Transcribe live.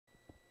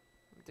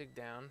dig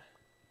down.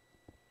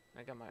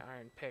 I got my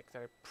iron pick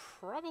that I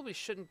probably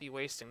shouldn't be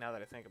wasting now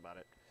that I think about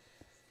it.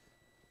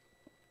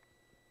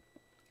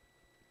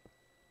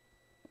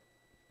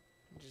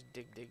 Just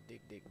dig, dig, dig,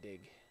 dig, dig.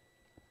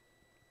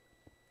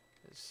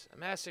 Because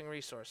amassing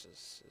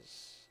resources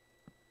is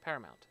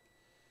paramount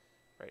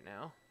right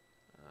now.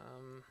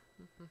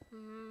 You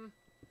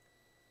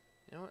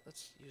know what?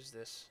 Let's use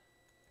this.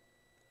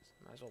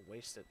 Might as well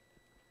waste it.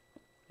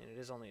 And it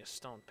is only a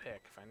stone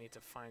pick. If I need to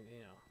find,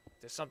 you know,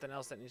 if there's something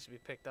else that needs to be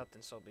picked up,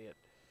 then so be it.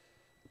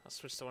 I'll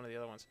switch to one of the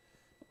other ones.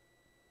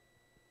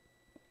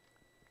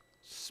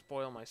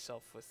 Spoil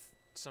myself with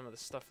some of the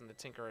stuff in the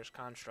Tinkerer's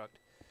construct.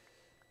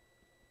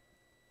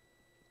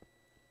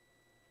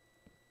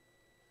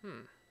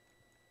 And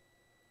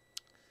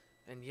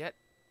yet,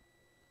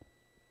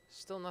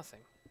 still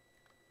nothing.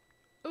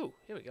 Ooh,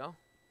 here we go.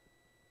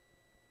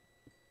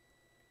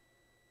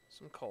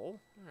 Some coal.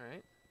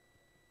 Alright.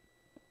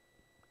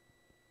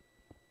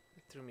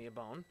 It threw me a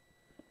bone.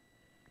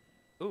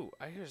 Ooh,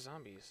 I hear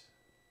zombies.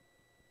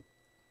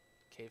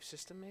 Cave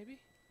system, maybe?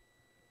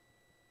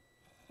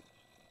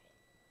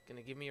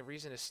 Gonna give me a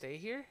reason to stay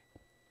here?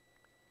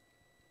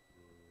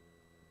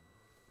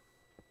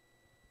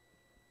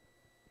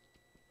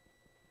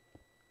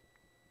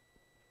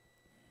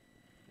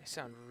 They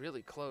sound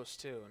really close,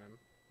 too, and I'm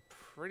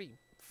pretty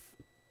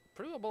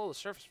well below the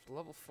surface,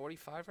 level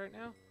 45 right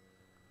now.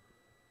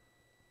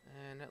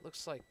 And it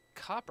looks like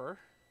copper.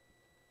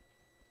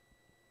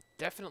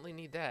 Definitely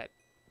need that.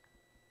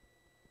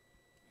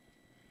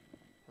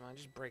 Come on,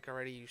 just break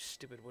already, you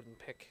stupid wooden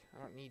pick.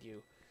 I don't need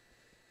you.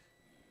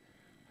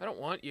 I don't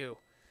want you.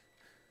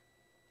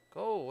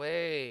 Go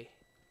away.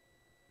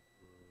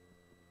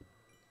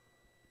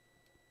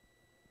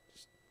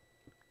 Just...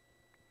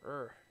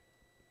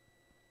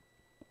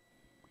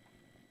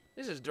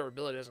 This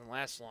durability doesn't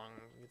last long.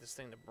 Get this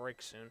thing to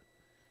break soon.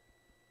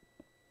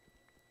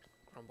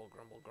 Grumble,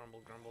 grumble,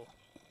 grumble, grumble.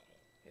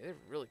 Yeah, they're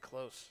really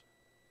close.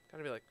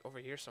 Gotta be like over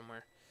here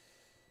somewhere.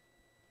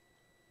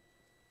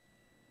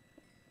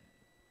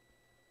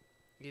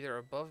 Either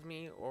above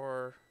me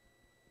or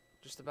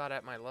just about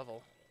at my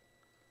level.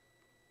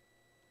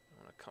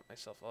 I want to cut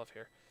myself off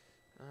here.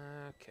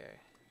 Okay,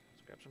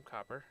 let's grab some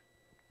copper.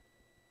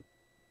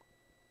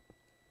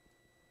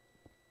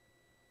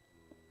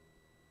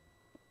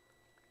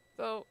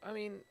 Though, I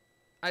mean,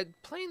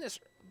 I'd playing this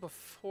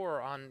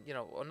before on, you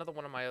know, another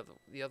one of my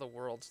the other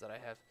worlds that I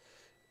have.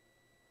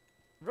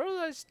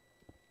 Realized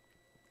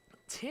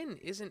tin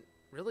isn't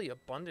really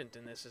abundant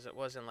in this as it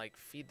was in, like,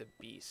 Feed the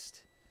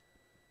Beast.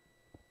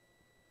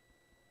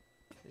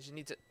 Because you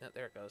need to... Oh,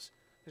 there it goes.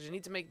 Because you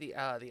need to make the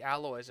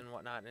alloys and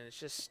whatnot, and it's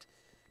just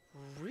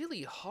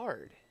really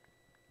hard.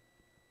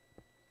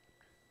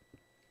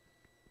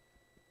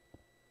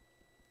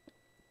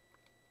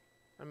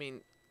 I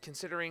mean,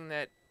 considering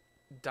that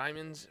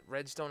diamonds,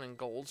 redstone, and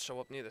gold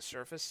show up near the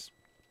surface,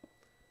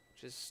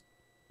 which is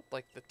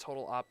like the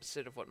total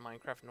opposite of what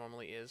Minecraft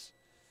normally is.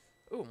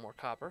 Ooh, more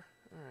copper.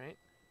 Alright.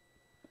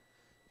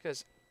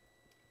 Because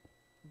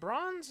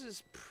bronze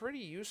is pretty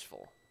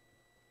useful.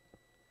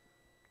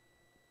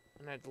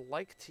 And I'd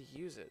like to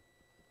use it,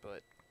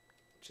 but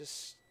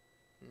just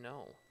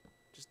no.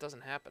 Just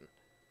doesn't happen.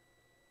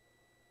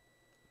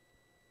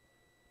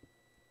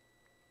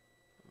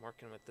 I'm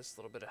working with this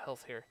little bit of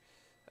health here.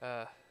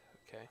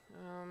 Okay.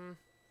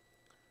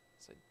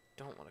 So I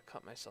don't want to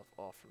cut myself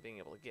off from being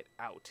able to get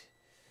out.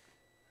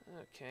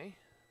 Okay.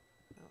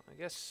 Well, I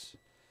guess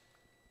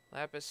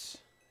lapis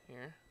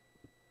here.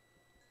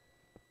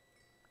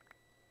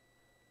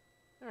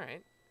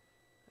 Alright.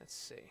 Let's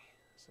see.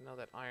 So now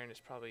that iron is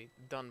probably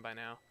done by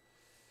now.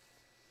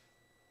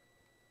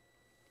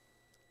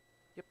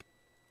 Yep.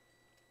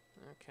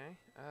 Okay.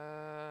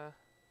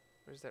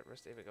 Where's that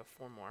rest? There we go.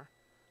 4 more.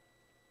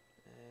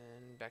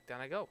 And back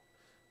down I go.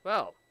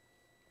 Well,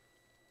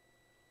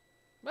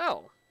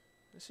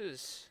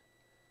 this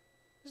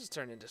has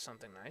turned into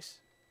something nice.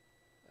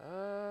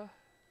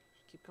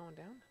 Keep going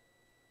down.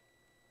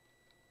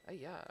 Hey,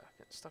 yeah,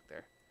 got stuck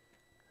there.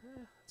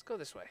 Let's go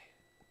this way.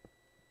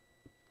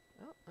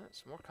 Oh,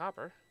 that's more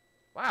copper.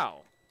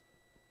 Wow.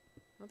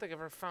 I don't think I've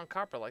ever found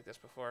copper like this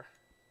before.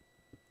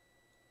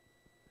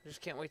 I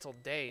just can't wait till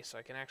day so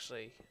I can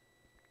actually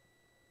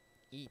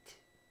eat.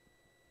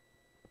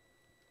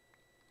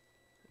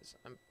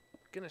 I'm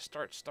gonna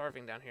start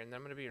starving down here, and then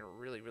I'm gonna be in a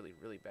really, really,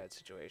 really bad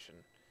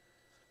situation.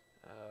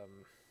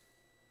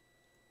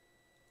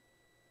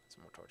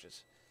 Some more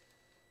torches.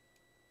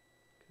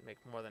 Can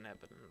make more than that,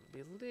 but I'll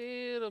be a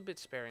little bit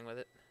sparing with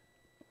it.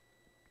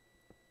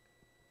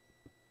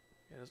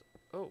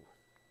 Oh,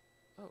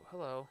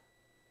 hello.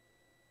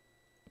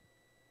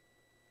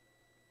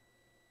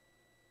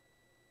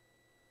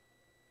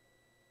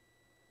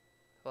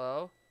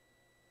 Hello?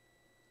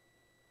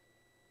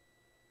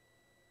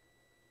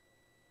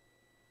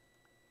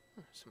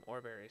 Some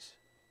ore berries.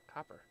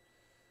 Copper.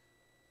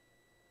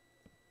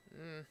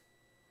 I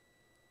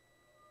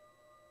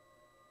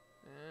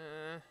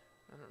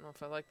don't know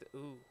if I like the...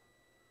 Ooh.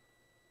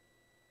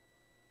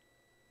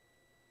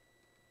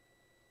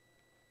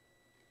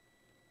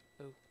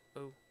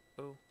 Ooh.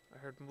 Oh, I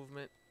heard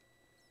movement.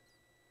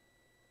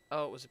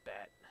 Oh, it was a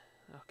bat.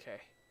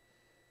 Okay.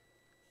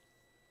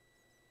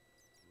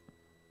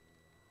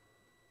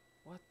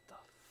 What the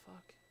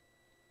fuck?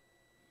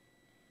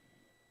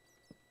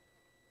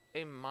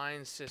 A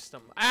mine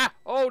system. Ah!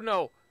 Oh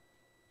no!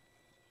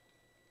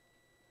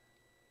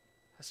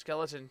 A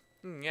skeleton.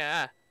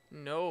 Yeah.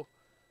 No.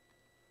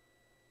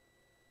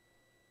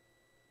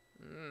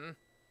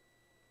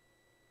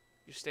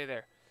 You stay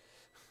there.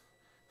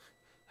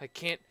 I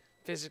can't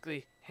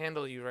physically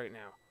handle you right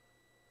now.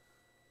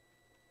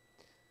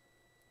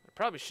 I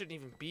probably shouldn't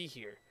even be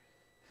here.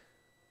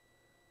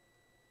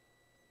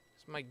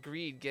 It's my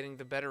greed getting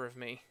the better of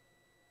me.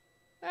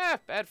 Ah,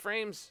 bad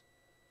frames.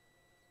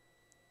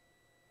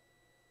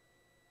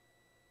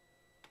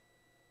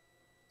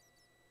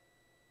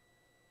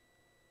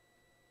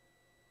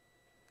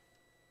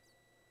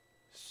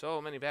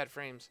 So many bad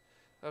frames.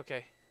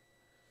 Okay.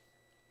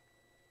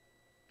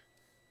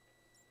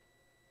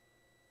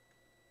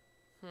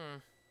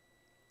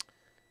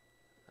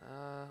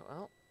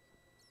 Well.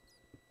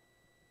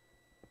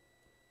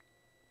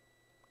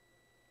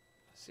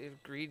 See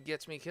if greed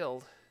gets me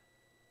killed.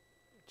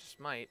 It just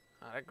might.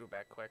 Oh, that grew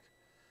back quick.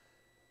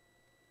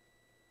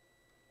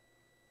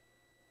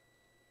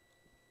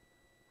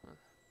 Huh.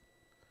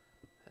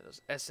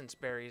 Those essence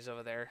berries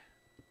over there.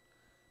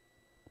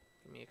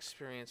 Give me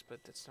experience,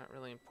 but that's not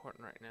really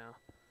important right now.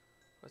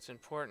 What's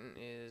important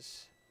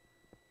is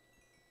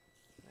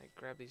I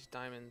grab these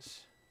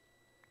diamonds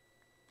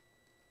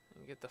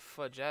and get the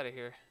fudge out of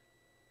here.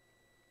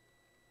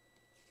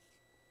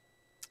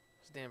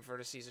 These damn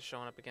vertices are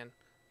showing up again.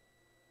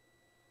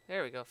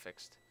 There we go,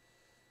 fixed.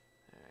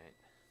 Alright.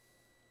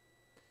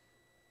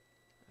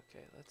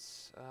 Okay,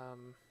 let's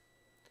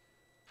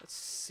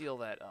seal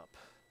that up.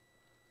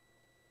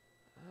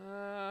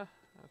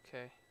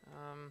 Okay.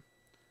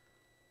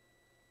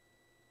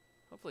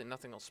 Hopefully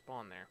nothing will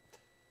spawn there.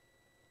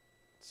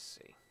 Let's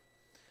see.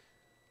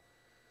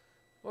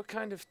 What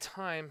kind of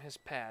time has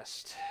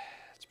passed?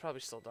 It's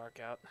probably still dark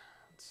out.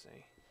 Let's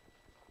see.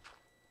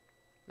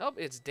 Nope,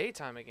 it's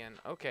daytime again.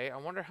 Okay, I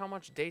wonder how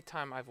much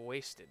daytime I've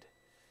wasted.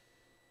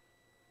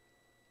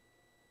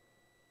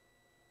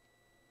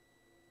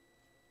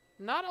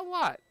 Not a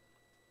lot.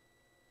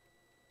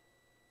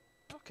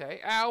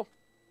 Okay, ow.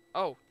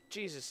 Oh,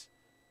 Jesus.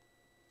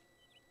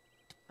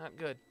 Not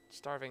good.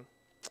 Starving.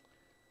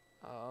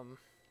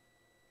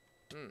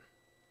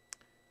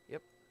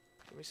 Yep.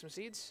 Give me some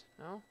seeds?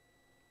 No?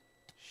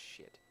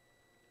 Shit.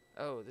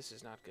 Oh, this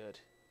is not good.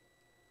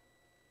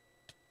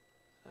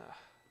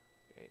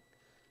 Great.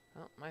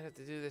 Well, might have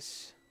to do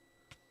this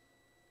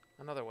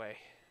another way.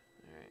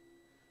 Alright.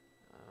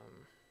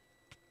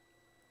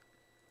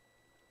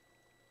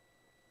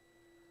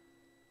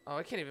 Oh,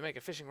 I can't even make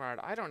a fishing rod.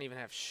 I don't even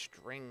have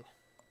string.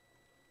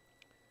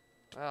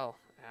 Well,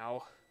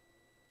 ow.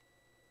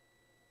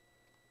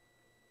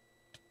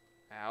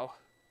 Ow.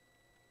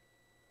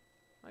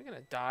 Am I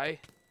gonna die?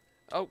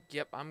 Oh,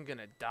 yep, I'm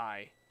gonna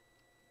die.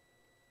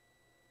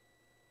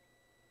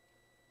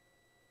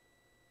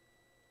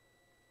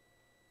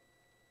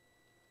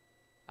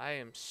 I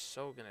am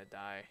so gonna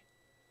die.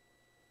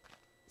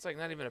 It's like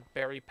not even a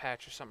berry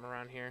patch or something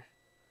around here.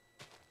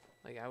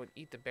 Like, I would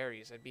eat the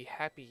berries. I'd be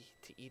happy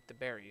to eat the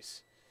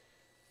berries.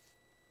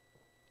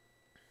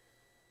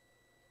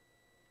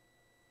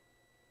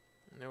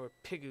 And there were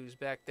pigoos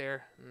back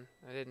there, and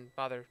I didn't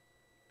bother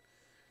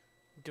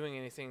doing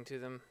anything to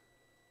them.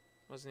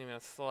 Wasn't even a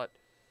thought.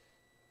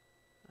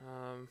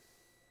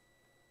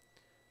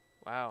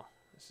 Wow,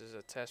 this is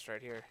a test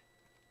right here.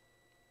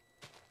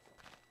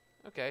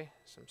 Okay,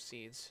 some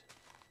seeds.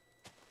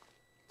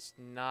 It's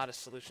not a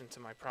solution to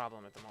my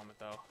problem at the moment,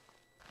 though.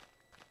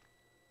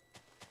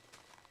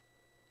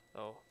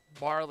 Oh,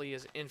 barley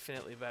is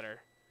infinitely better.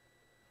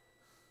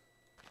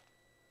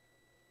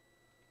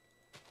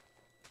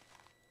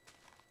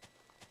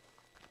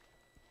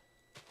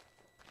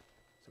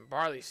 Some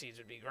barley seeds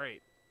would be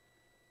great.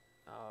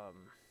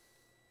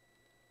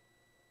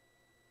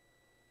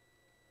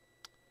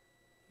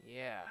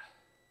 Yeah.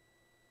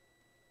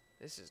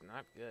 This is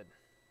not good.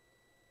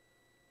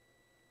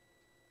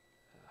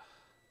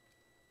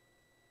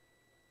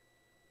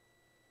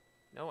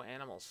 No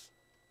animals.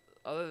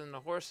 Other than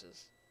the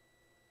horses.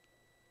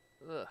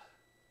 Ugh.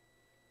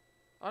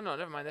 Oh no,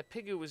 never mind. That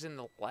pigoo was in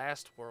the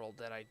last world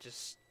that I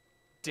just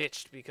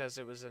ditched because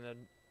it was in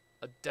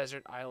a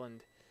desert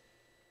island.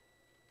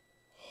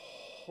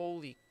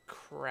 Holy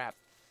crap.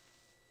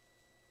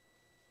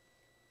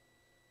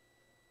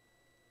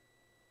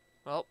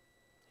 Well,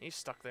 he's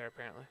stuck there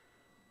apparently.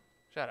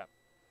 Shut up.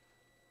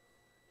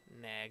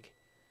 Nag.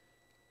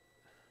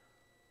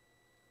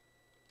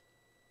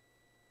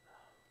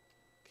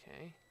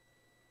 Okay.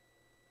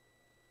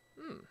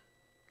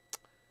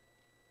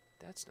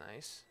 That's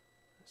nice.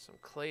 There's some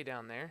clay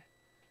down there.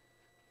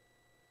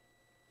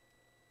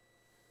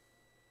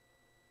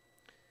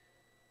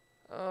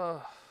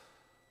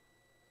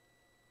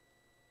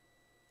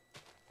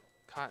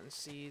 Cotton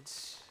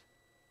seeds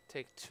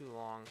take too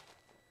long.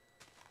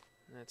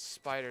 And that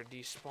spider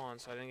despawned,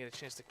 so I didn't get a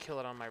chance to kill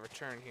it on my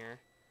return here.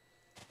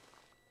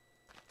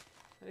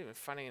 Not even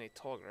finding any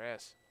tall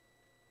grass.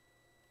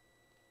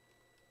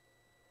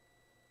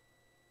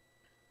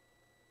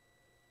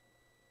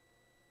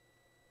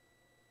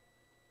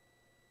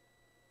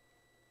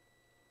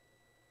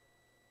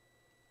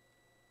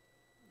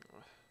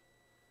 Ugh.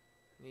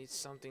 Need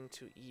something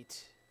to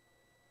eat.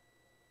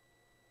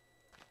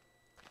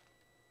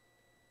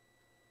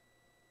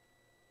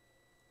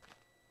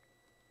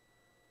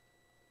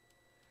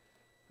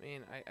 I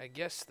mean, I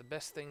guess the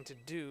best thing to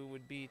do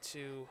would be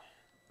to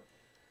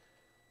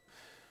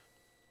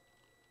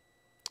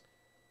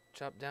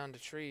chop down the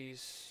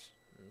trees,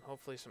 and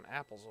hopefully some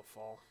apples will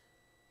fall.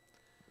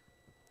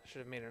 I should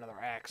have made another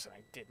axe, and I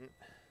didn't.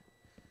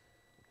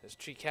 There's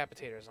tree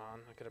capitators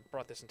on. I could have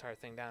brought this entire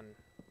thing down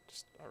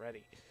just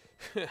already.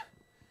 I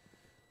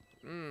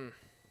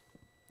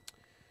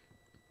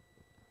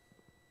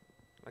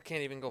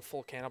can't even go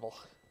full cannibal.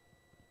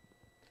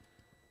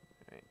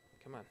 Alright,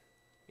 come on.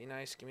 Be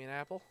nice, give me an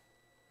apple?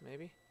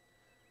 Maybe?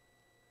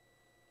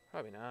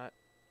 Probably not.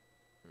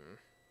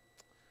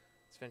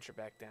 Let's venture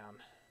back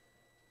down.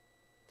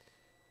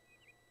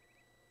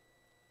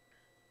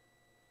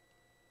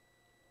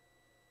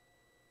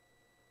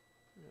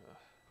 Ugh.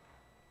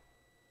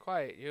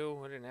 Quiet,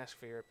 you. I didn't ask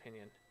for your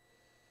opinion.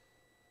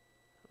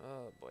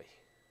 Oh, boy.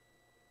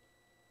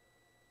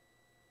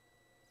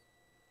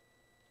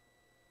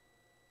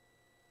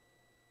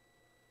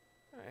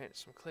 Alright,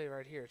 some clay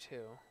right here,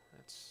 too.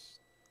 That's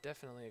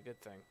definitely a good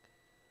thing.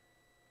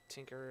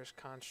 Tinkerer's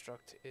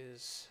Construct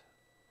is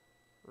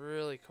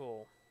really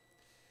cool.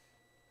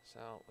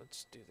 So,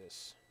 let's do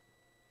this.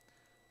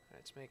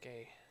 Let's make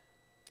a...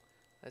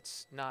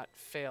 Let's not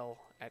fail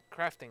at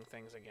crafting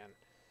things again,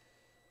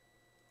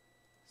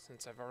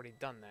 since I've already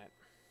done that.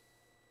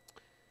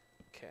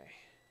 Okay.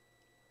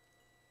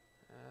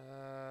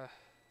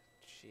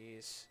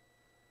 Jeez.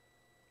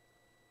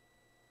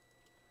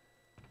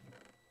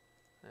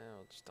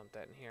 I'll just dump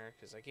that in here,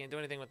 because I can't do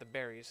anything with the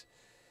berries.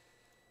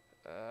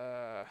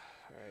 Alright.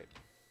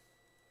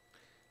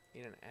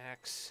 Need an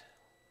axe.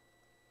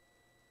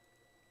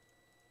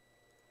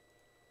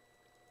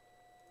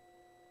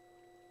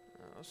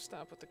 Oh,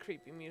 stop with the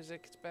creepy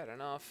music. It's bad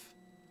enough.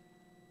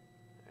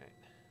 Alright.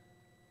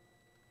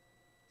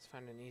 Let's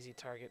find an easy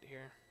target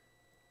here.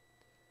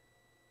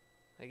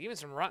 Like, even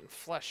some rotten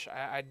flesh.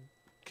 I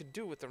could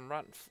do with the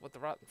rotten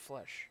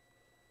flesh.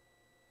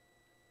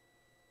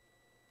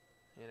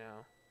 You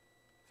know.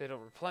 If it'll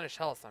replenish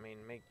health, I mean,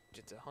 make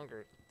just a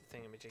hunger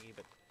thingamajiggy,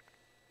 but...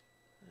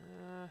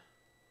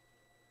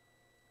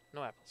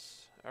 no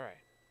apples. Alright.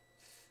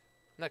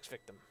 Next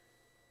victim.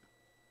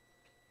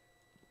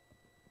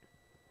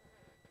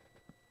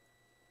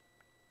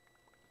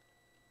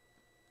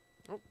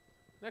 Oh,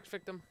 next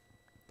victim.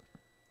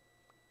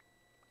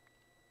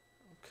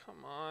 Oh,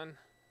 come on.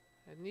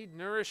 I need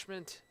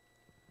nourishment.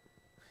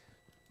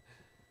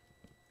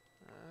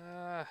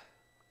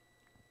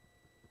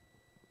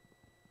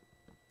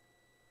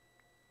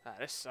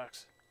 This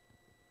sucks.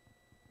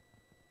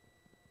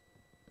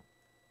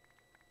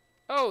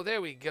 Oh, there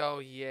we go.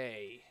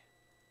 Yay.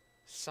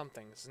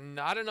 Something's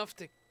not enough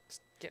to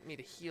get me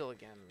to heal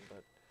again,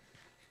 but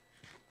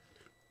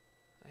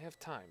I have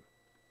time.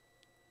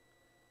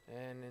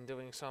 And in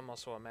doing so, I'm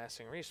also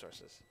amassing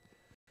resources.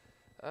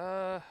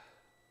 Nope.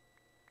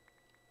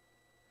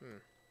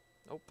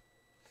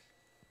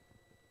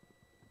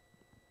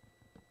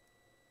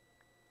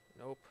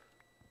 Nope.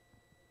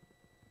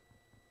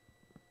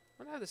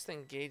 I wonder how this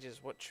thing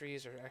gauges what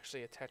trees are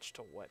actually attached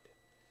to what.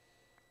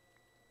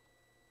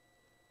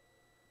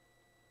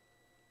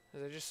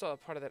 Because I just saw a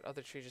part of that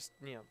other tree just,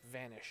 you know,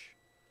 vanish.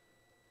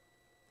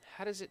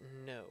 How does it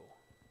know?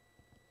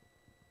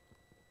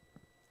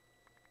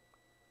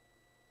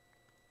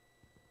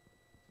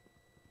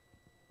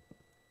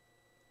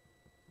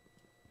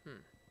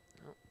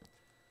 Oh.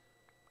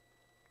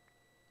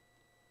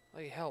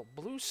 Like hell,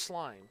 blue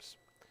slimes.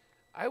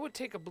 I would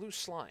take a blue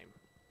slime.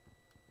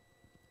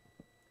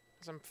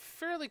 Because I'm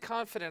fairly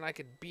confident I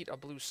could beat a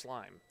blue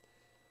slime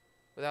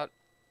without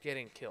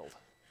getting killed.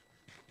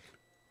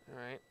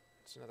 Alright,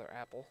 it's another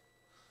apple.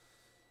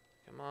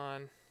 Come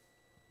on.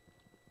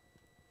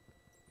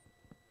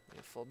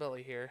 Full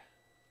belly here.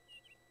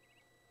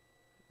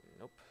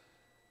 Nope.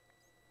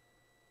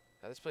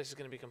 Now, this place is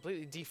going to be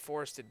completely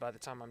deforested by the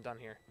time I'm done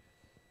here.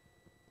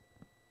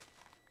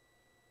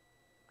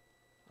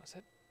 Oh, is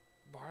that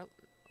barley?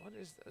 What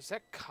is that? Is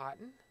that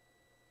cotton?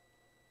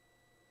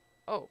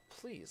 Oh,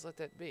 please, let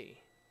that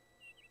be.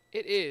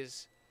 It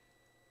is.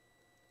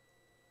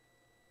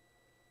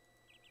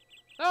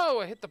 Oh,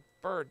 I hit the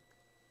bird.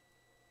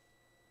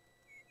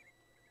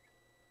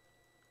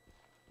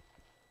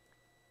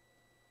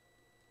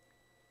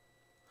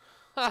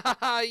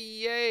 Haha,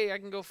 yay, I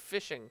can go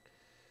fishing.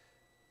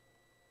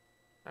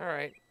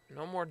 Alright,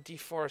 no more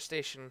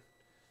deforestation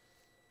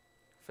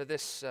for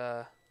this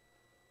guy.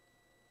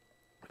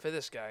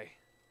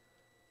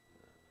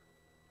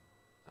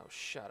 Oh,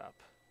 shut up.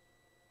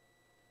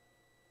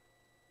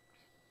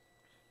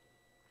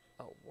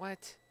 Oh,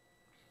 what?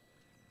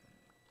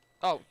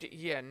 Oh,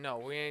 yeah, no,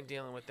 we ain't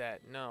dealing with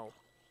that. No.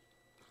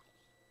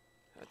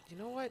 You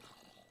know what?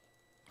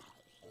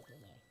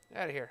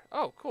 Out of here.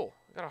 Oh, cool.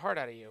 I got a heart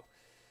out of you.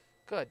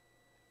 Good.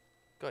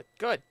 Good.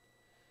 Good.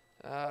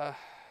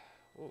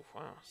 Ooh,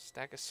 wow.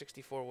 Stack of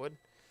 64 wood.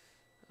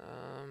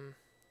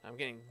 I'm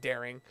getting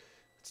daring.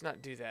 Let's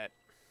not do that.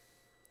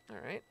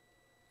 Alright.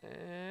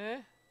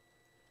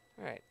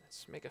 Alright,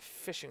 let's make a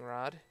fishing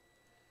rod.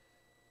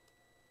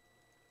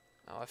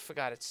 Oh, I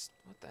forgot it's...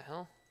 What the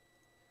hell?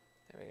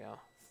 There we go.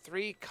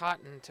 3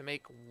 cotton to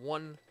make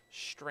 1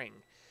 string.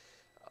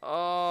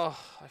 Oh,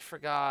 I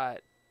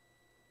forgot.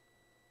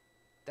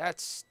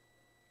 That's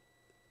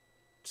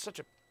such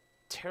a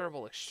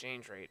terrible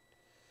exchange rate.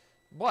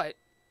 But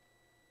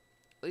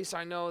at least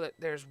I know that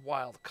there's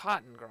wild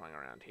cotton growing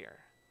around here.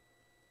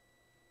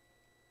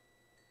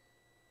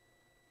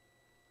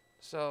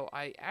 So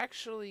I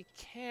actually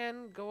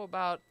can go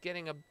about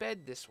getting a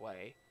bed this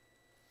way.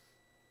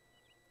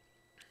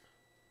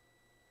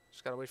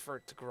 Just gotta wait for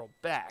it to grow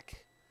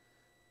back.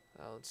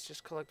 Let's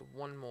just collect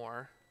 1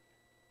 more.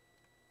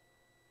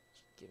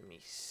 Just give me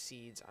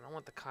seeds. I don't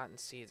want the cotton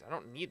seeds. I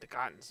don't need the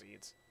cotton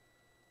seeds.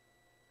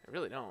 I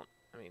really don't.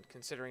 I mean,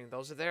 considering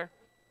those are there,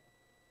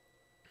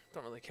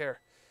 don't really care.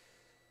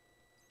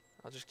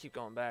 I'll just keep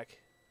going back.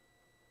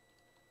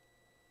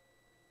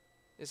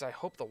 I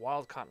hope the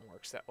wild cotton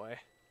works that way.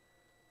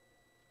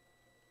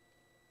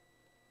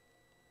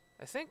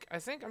 I think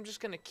I'm just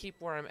gonna keep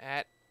where I'm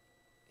at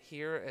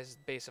here as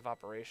base of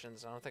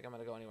operations. I don't think I'm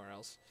gonna go anywhere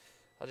else.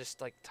 I'll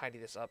just like tidy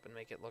this up and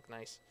make it look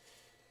nice.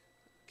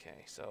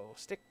 Okay, so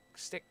stick.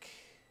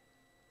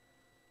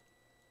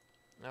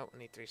 Nope, I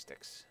need 3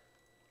 sticks.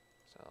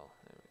 So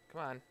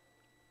come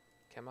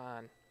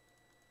on.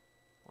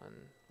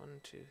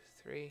 1, 2,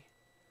 3.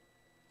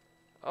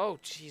 Oh,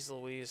 jeez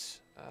Louise.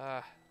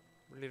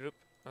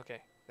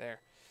 Okay, there.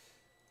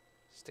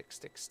 Stick.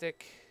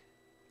 String.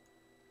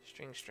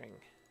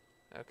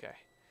 Okay.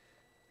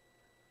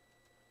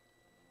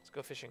 Let's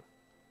go fishing.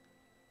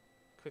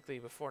 Quickly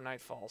before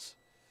night falls.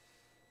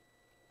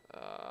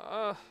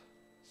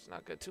 It's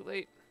not good. Too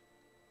late.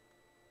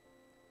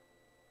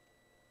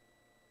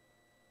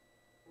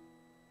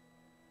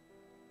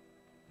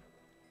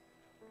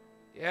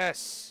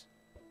 Yes!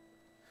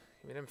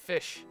 Give me them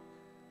fish.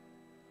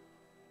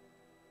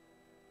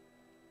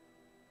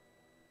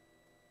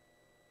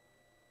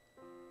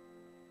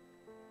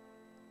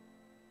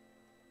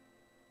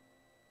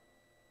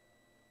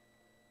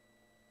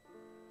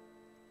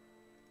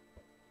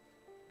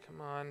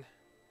 Come on.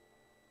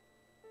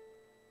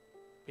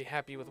 Be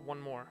happy with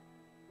 1 more.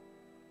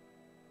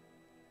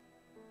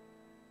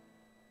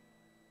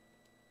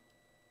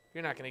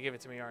 You're not going to give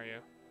it to me, are you?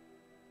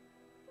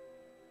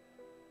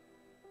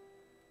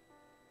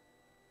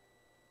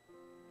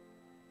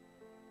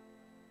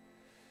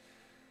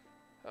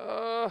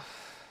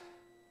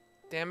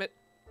 Damn it.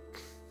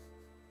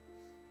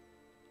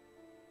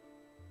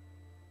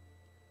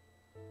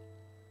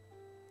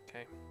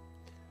 Okay.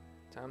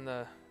 Time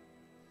to...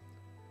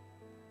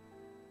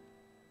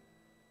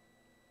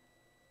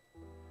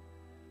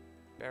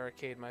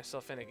 barricade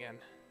myself in again.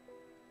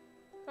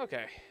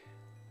 Okay.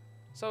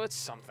 So it's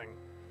something.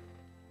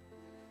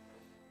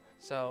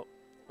 So,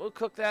 we'll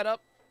cook that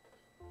up.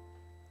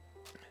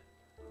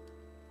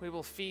 We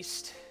will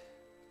feast.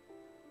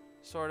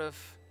 Sort of.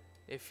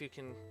 If you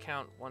can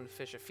count 1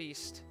 fish a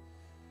feast.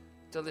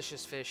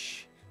 Delicious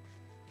fish.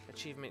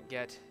 Achievement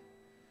get.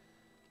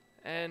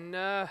 And,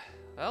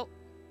 well,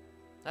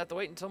 I have to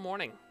wait until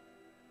morning.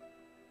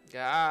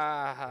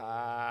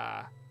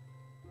 Gah.